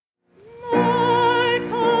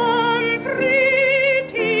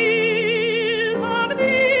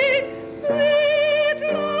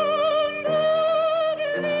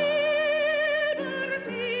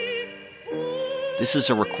This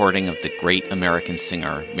is a recording of the great American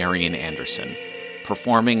singer Marian Anderson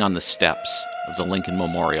performing on the steps of the Lincoln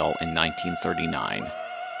Memorial in 1939.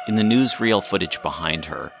 In the newsreel footage behind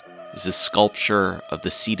her is a sculpture of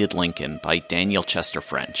the seated Lincoln by Daniel Chester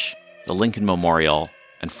French. The Lincoln Memorial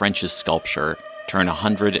and French's sculpture turn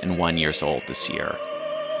 101 years old this year.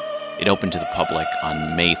 It opened to the public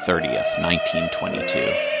on May 30th,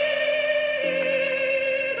 1922.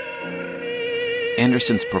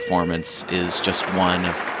 Anderson's performance is just one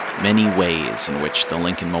of many ways in which the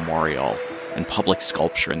Lincoln Memorial and public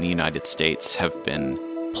sculpture in the United States have been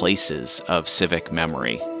places of civic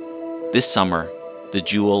memory. This summer, the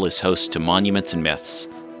Jule is host to Monuments and Myths,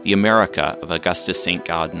 the America of Augustus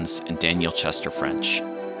Saint-Gaudens and Daniel Chester French,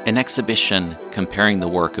 an exhibition comparing the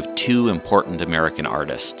work of two important American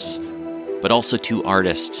artists, but also two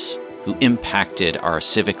artists who impacted our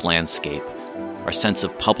civic landscape, our sense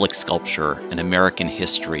of public sculpture and American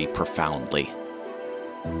history profoundly.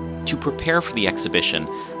 To prepare for the exhibition,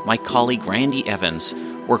 my colleague Randy Evans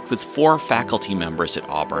worked with 4 faculty members at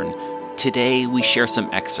Auburn. Today, we share some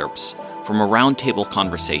excerpts from a roundtable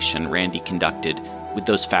conversation Randy conducted with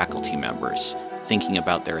those faculty members, thinking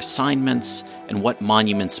about their assignments and what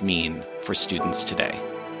monuments mean for students today.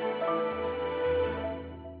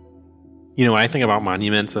 You know, when I think about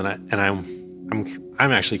monuments,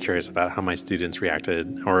 I'm actually curious about how my students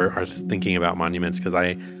reacted or are thinking about monuments, because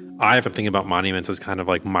I often think about monuments as kind of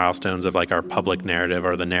like milestones of like our public narrative,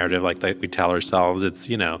 or the narrative like that we tell ourselves. It's,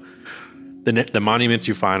 you know, the monuments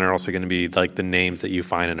you find are also going to be like the names that you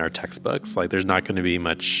find in our textbooks. Like there's not going to be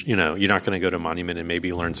much, you know, you're not going to go to a monument and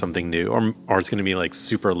maybe learn something new, or it's going to be like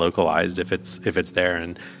super localized if it's there.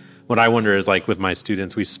 And what I wonder is, like with my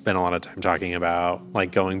students, we spend a lot of time talking about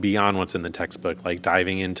like going beyond what's in the textbook, like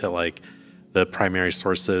diving into like the primary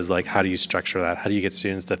sources. Like how do you structure that? How do you get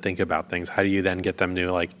students to think about things? How do you then get them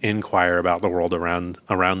to like inquire about the world around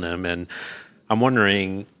them? And I'm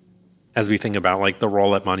wondering, as we think about like the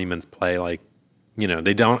role that monuments play, like, you know,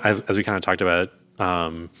 they don't, as we kind of talked about,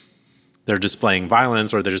 they're displaying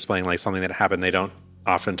violence, or they're displaying like something that happened. They don't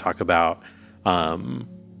often talk about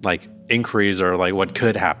like inquiries or like what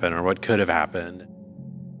could happen or what could have happened.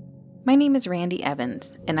 My name is Randy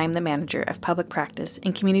Evans, and I'm the manager of public practice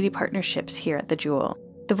and community partnerships here at the Jule.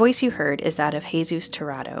 The voice you heard is that of Jesús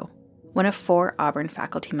Tirado, one of 4 Auburn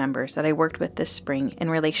faculty members that I worked with this spring in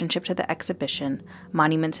relationship to the exhibition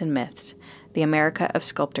Monuments and Myths, the America of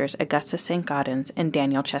Sculptors Augustus Saint-Gaudens and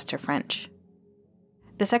Daniel Chester French.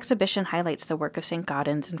 This exhibition highlights the work of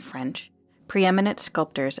Saint-Gaudens and French, preeminent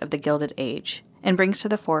sculptors of the Gilded Age, and brings to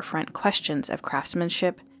the forefront questions of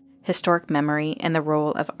craftsmanship, historic memory, and the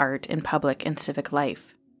role of art in public and civic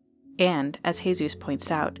life. And, as Jesús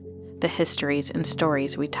points out, the histories and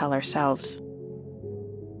stories we tell ourselves.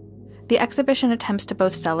 The exhibition attempts to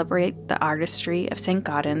both celebrate the artistry of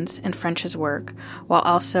Saint-Gaudens and French's work, while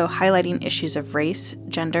also highlighting issues of race,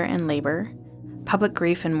 gender, and labor, public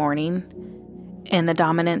grief and mourning, and the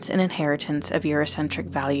dominance and inheritance of Eurocentric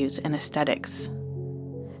values and aesthetics.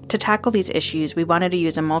 To tackle these issues, we wanted to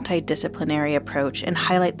use a multidisciplinary approach and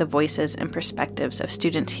highlight the voices and perspectives of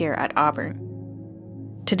students here at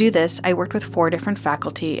Auburn. To do this, I worked with 4 different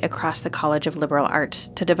faculty across the College of Liberal Arts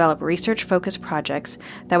to develop research-focused projects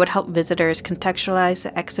that would help visitors contextualize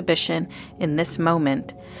the exhibition in this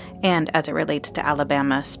moment and as it relates to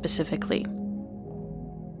Alabama specifically.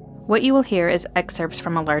 What you will hear is excerpts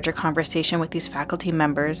from a larger conversation with these faculty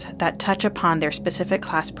members that touch upon their specific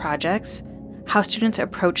class projects, how students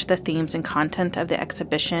approach the themes and content of the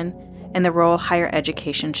exhibition, and the role higher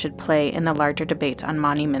education should play in the larger debates on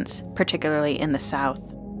monuments, particularly in the South.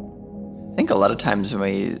 I think a lot of times when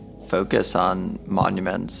we focus on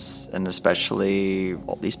monuments, and especially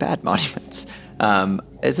all these bad monuments,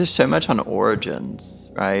 there's so much on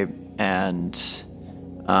origins, right? And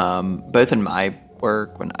both in my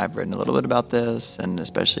work, when I've written a little bit about this, and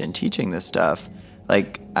especially in teaching this stuff,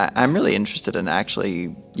 like I'm really interested in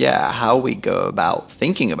actually, how we go about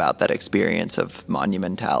thinking about that experience of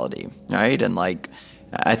monumentality, right? And like,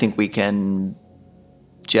 I think we can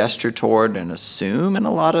gesture toward and assume in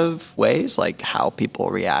a lot of ways, like how people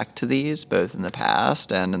react to these, both in the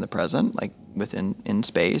past and in the present, like in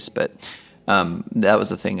space. But that was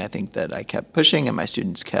the thing I think that I kept pushing, and my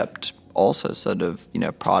students kept also sort of,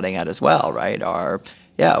 prodding at as well, right?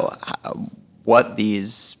 What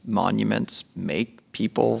these monuments make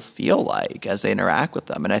people feel like as they interact with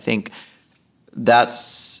them. And I think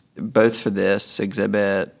that's both for this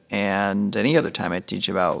exhibit and any other time I teach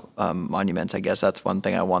about monuments. I guess that's one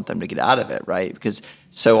thing I want them to get out of it, right? Because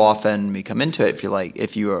so often we come into it,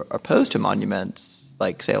 if you are opposed to monuments,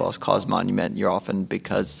 like say a lost cause monument, you're often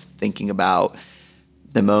because thinking about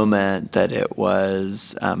the moment that it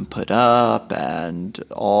was put up and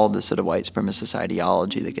all the sort of white supremacist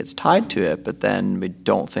ideology that gets tied to it, but then we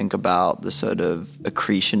don't think about the sort of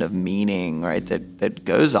accretion of meaning, right, that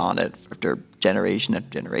goes on it after generation after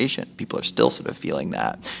generation. People are still sort of feeling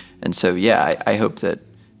that. And so, yeah, I hope that,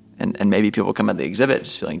 and maybe people come at the exhibit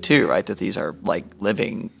just feeling too, right, that these are like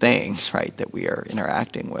living things, right, that we are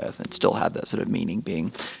interacting with and still have that sort of meaning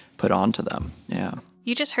being put onto them. Yeah.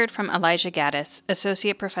 You just heard from Elijah Gaddis,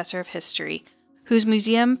 Associate Professor of History, whose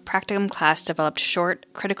museum practicum class developed short,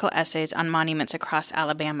 critical essays on monuments across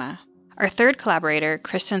Alabama. Our third collaborator,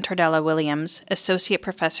 Kristen Tordella-Williams, Associate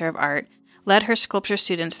Professor of Art, led her sculpture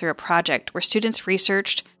students through a project where students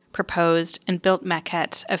researched, proposed, and built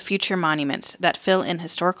maquettes of future monuments that fill in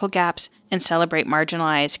historical gaps and celebrate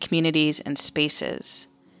marginalized communities and spaces.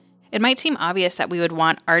 It might seem obvious that we would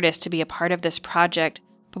want artists to be a part of this project,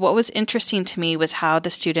 but what was interesting to me was how the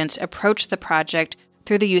students approached the project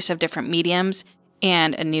through the use of different mediums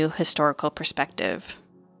and a new historical perspective.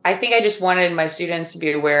 I think I just wanted my students to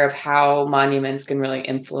be aware of how monuments can really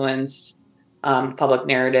influence public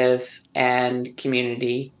narrative and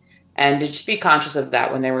community, and to just be conscious of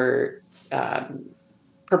that when they were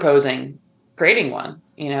proposing creating one,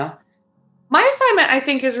 you know. My assignment, I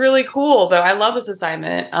think, is really cool, though. I love this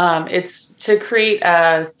assignment. It's to create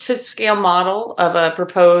a to-scale model of a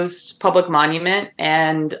proposed public monument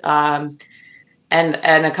and an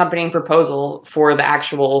accompanying proposal for the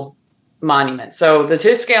actual monument. So the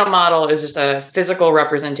to-scale model is just a physical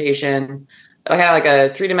representation, kind of like a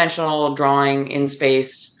three-dimensional drawing in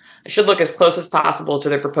space. It should look as close as possible to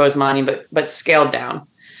the proposed monument, but scaled down.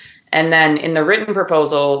 And then in the written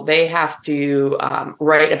proposal, they have to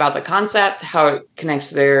write about the concept, how it connects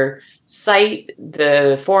to their site,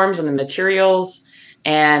 the forms and the materials,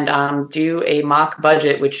 and do a mock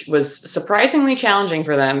budget, which was surprisingly challenging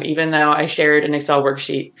for them, even though I shared an Excel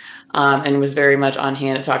worksheet and was very much on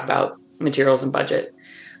hand to talk about materials and budget.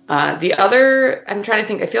 The other, I'm trying to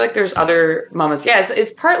think, I feel like there's other moments. Yeah,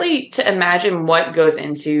 it's partly to imagine what goes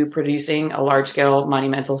into producing a large-scale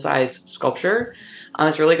monumental size sculpture.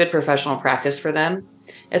 It's really good professional practice for them.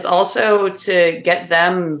 It's also to get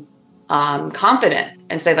them confident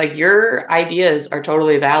and say, like, your ideas are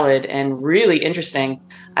totally valid and really interesting.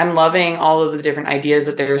 I'm loving all of the different ideas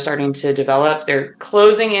that they're starting to develop. They're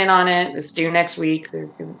closing in on it. It's due next week.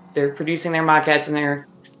 They're producing their maquettes and their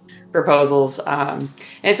proposals. And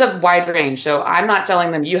it's a wide range. So I'm not telling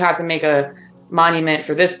them you have to make a monument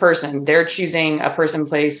for this person. They're choosing a person,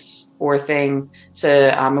 place, or thing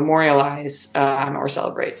to memorialize or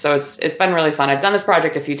celebrate. So it's been really fun. I've done this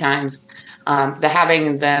project a few times.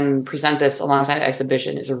 Having them present this alongside the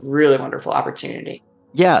exhibition is a really wonderful opportunity.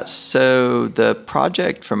 Yeah, so the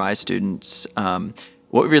project for my students, what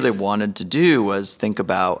we really wanted to do was think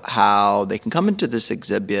about how they can come into this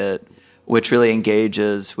exhibit, which really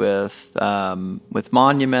engages with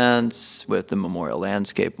monuments, with the memorial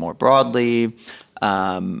landscape more broadly,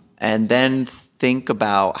 and then think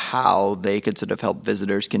about how they could sort of help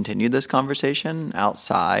visitors continue this conversation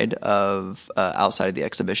outside of the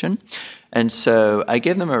exhibition. And so I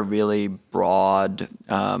gave them a really broad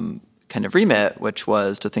kind of remit, which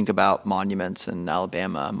was to think about monuments in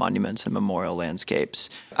Alabama, monuments and memorial landscapes.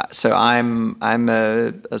 So I'm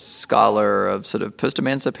a scholar of sort of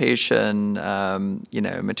post-emancipation,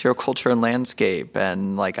 material culture and landscape,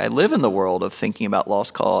 and like I live in the world of thinking about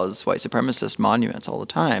lost cause, white supremacist monuments all the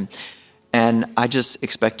time, and I just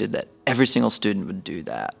expected that every single student would do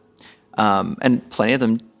that, and plenty of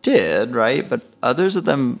them did, right? But others of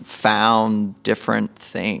them found different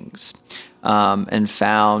things. And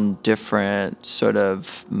found different sort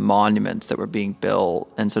of monuments that were being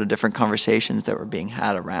built and sort of different conversations that were being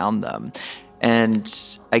had around them. And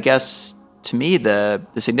I guess to me, the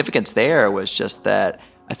significance there was just that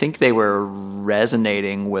I think they were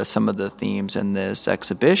resonating with some of the themes in this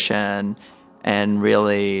exhibition, and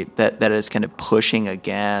really that is kind of pushing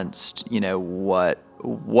against,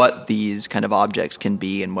 what these kind of objects can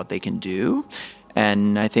be and what they can do.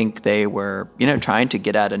 And I think they were, trying to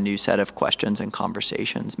get at a new set of questions and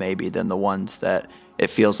conversations maybe than the ones that it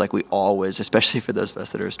feels like we always, especially for those of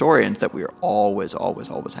us that are historians, that we are always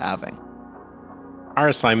having. Our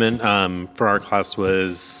assignment for our class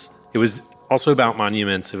was also about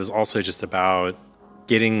monuments. It was also just about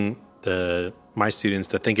getting my students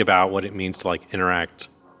to think about what it means to like interact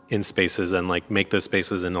in spaces and like make those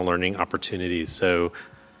spaces into learning opportunities. So,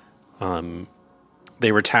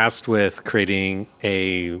 they were tasked with creating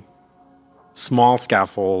a small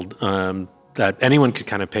scaffold that anyone could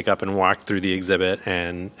kind of pick up and walk through the exhibit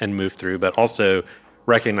and move through, but also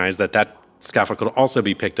recognize that scaffold could also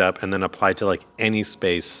be picked up and then applied to like any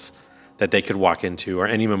space that they could walk into, or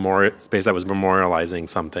any space that was memorializing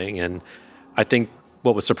something. And I think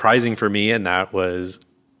what was surprising for me in that was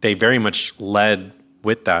they very much led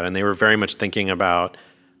with that, and they were very much thinking about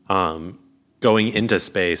going into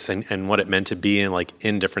space and what it meant to be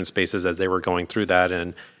in different spaces as they were going through that,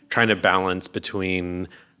 and trying to balance between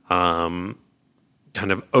kind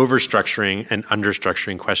of overstructuring and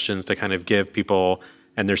understructuring questions to kind of give people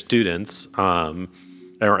and their students,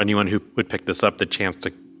 or anyone who would pick this up, the chance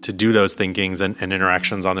to do those thinkings and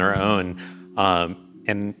interactions on their own.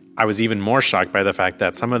 And I was even more shocked by the fact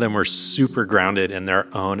that some of them were super grounded in their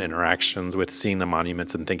own interactions with seeing the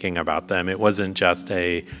monuments and thinking about them. It wasn't just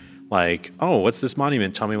oh, what's this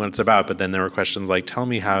monument? Tell me what it's about. But then there were questions like, tell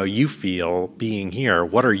me how you feel being here.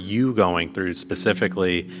 What are you going through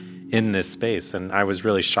specifically in this space? And I was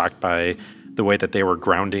really shocked by the way that they were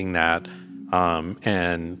grounding that,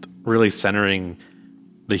 and really centering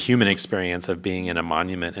the human experience of being in a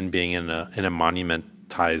monument and being in a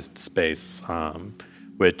monumentized space,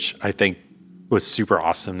 which I think was super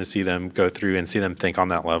awesome to see them go through and see them think on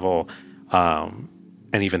that level,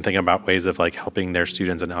 and even think about ways of helping their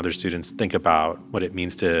students and other students think about what it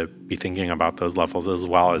means to be thinking about those levels as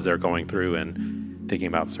well as they're going through and thinking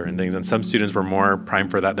about certain things. And some students were more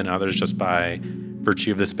primed for that than others, just by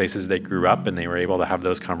virtue of the spaces they grew up, and they were able to have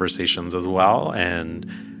those conversations as well. And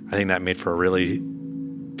I think that made for a really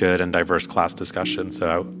good and diverse class discussion.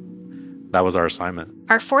 So that was our assignment.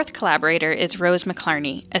 Our fourth collaborator is Rose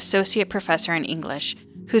McLarney, Associate Professor in English,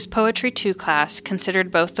 whose Poetry 2 class considered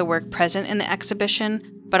both the work present in the exhibition,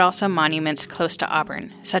 but also monuments close to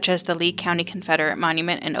Auburn, such as the Lee County Confederate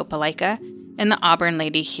Monument in Opelika and the Auburn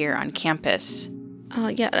Lady here on campus.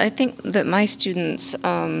 I think that my students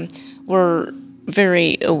were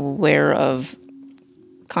very aware of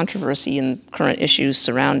controversy and current issues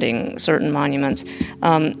surrounding certain monuments,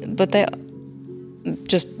 but they,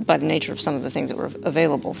 just by the nature of some of the things that were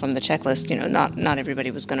available from the checklist, not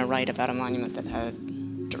everybody was going to write about a monument that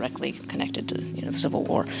had directly connected to the Civil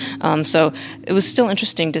War. So it was still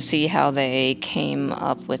interesting to see how they came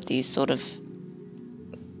up with these sort of,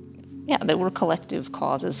 that were collective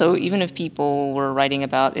causes. So even if people were writing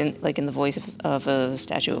about, in the voice of a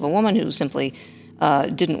statue of a woman who simply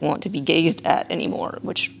didn't want to be gazed at anymore,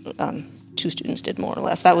 which two students did more or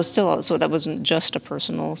less, that was still, so that wasn't just a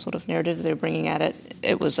personal sort of narrative that they were bringing at it.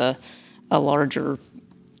 It was a larger,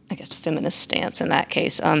 I guess, feminist stance in that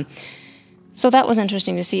case. So that was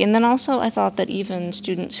interesting to see. And then also I thought that even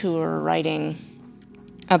students who were writing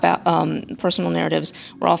about personal narratives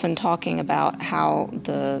were often talking about how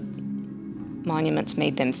the monuments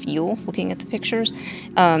made them feel looking at the pictures.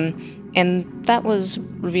 And that was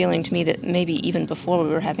revealing to me that maybe even before we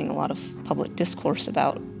were having a lot of public discourse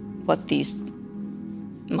about what these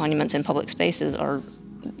monuments in public spaces are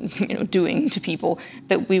doing to people,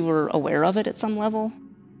 that we were aware of it at some level.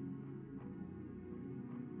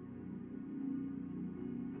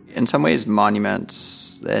 In some ways,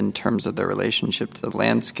 monuments, in terms of their relationship to the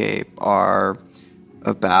landscape, are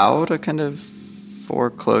about a kind of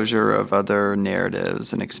foreclosure of other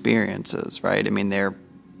narratives and experiences, right? I mean, they're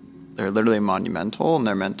literally monumental, and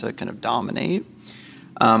they're meant to kind of dominate.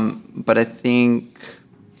 But I think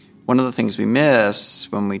one of the things we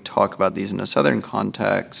miss when we talk about these in a Southern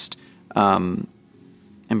context, in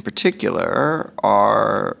particular,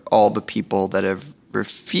 are all the people that have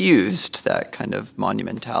refused that kind of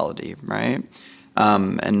monumentality, right?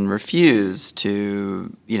 And refused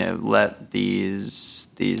to, let these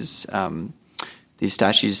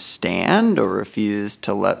statues stand, or refused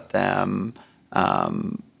to let them,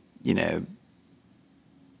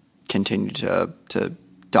 continue to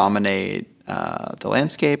dominate the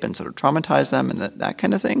landscape and sort of traumatize them and that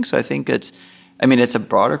kind of thing. So I think it's a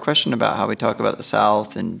broader question about how we talk about the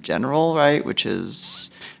South in general, right? Which is,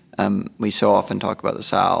 we so often talk about the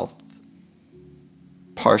South,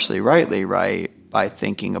 partially rightly, right, by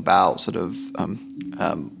thinking about sort of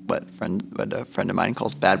what a friend of mine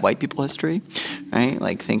calls bad white people history, right?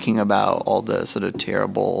 Like thinking about all the sort of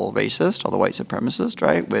terrible racist, all the white supremacist,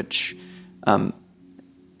 right? Which,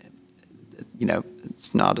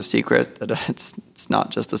 it's not a secret that it's not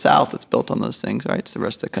just the South that's built on those things, right? It's the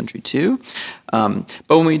rest of the country too. But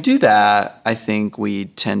when we do that, I think we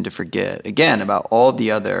tend to forget, again, about all the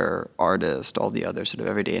other artists, all the other sort of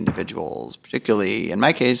everyday individuals, particularly in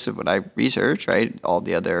my case of what I research, right? All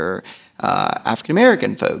the other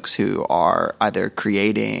African-American folks who are either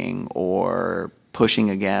creating or pushing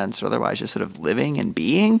against or otherwise just sort of living and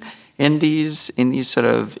being in these sort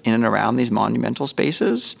of in and around these monumental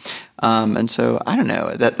spaces. And so I don't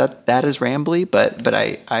know, that is rambly, but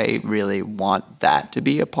I really want that to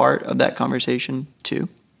be a part of that conversation too.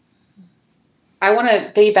 I want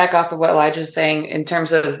to piggyback off of what Elijah's saying in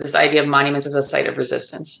terms of this idea of monuments as a site of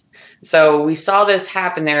resistance. So we saw this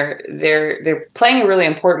happen. They're playing a really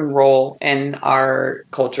important role in our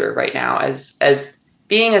culture right now as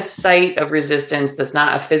being a site of resistance that's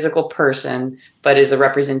not a physical person, but is a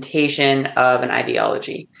representation of an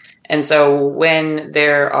ideology. And so when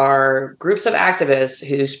there are groups of activists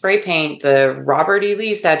who spray paint the Robert E.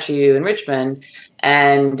 Lee statue in Richmond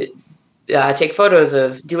and take photos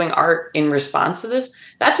of doing art in response to this,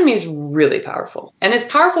 that to me is really powerful. And it's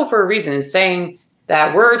powerful for a reason. It's saying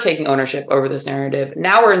that we're taking ownership over this narrative.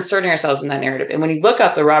 Now we're inserting ourselves in that narrative. And when you look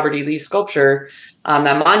up the Robert E. Lee sculpture,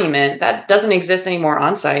 that monument, that doesn't exist anymore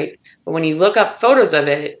on site. But when you look up photos of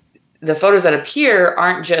it, the photos that appear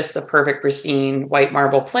aren't just the perfect, pristine white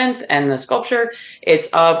marble plinth and the sculpture. It's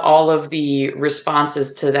of all of the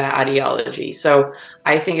responses to that ideology. So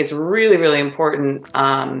I think it's really, really important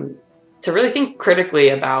to really think critically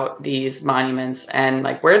about these monuments and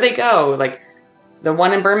like where they go. Like the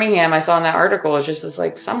one in Birmingham I saw in that article is just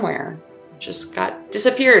like somewhere just got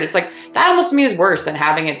disappeared. It's like that almost to me is worse than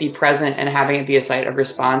having it be present and having it be a site of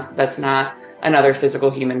response that's not another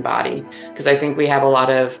physical human body, because I think we have a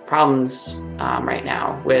lot of problems right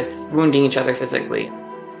now with wounding each other physically.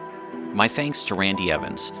 My thanks to Randy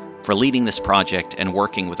Evans for leading this project and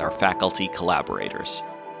working with our faculty collaborators.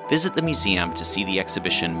 Visit the museum to see the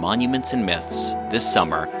exhibition Monuments and Myths this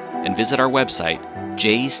summer and visit our website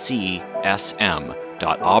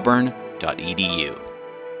jcsm.auburn.edu.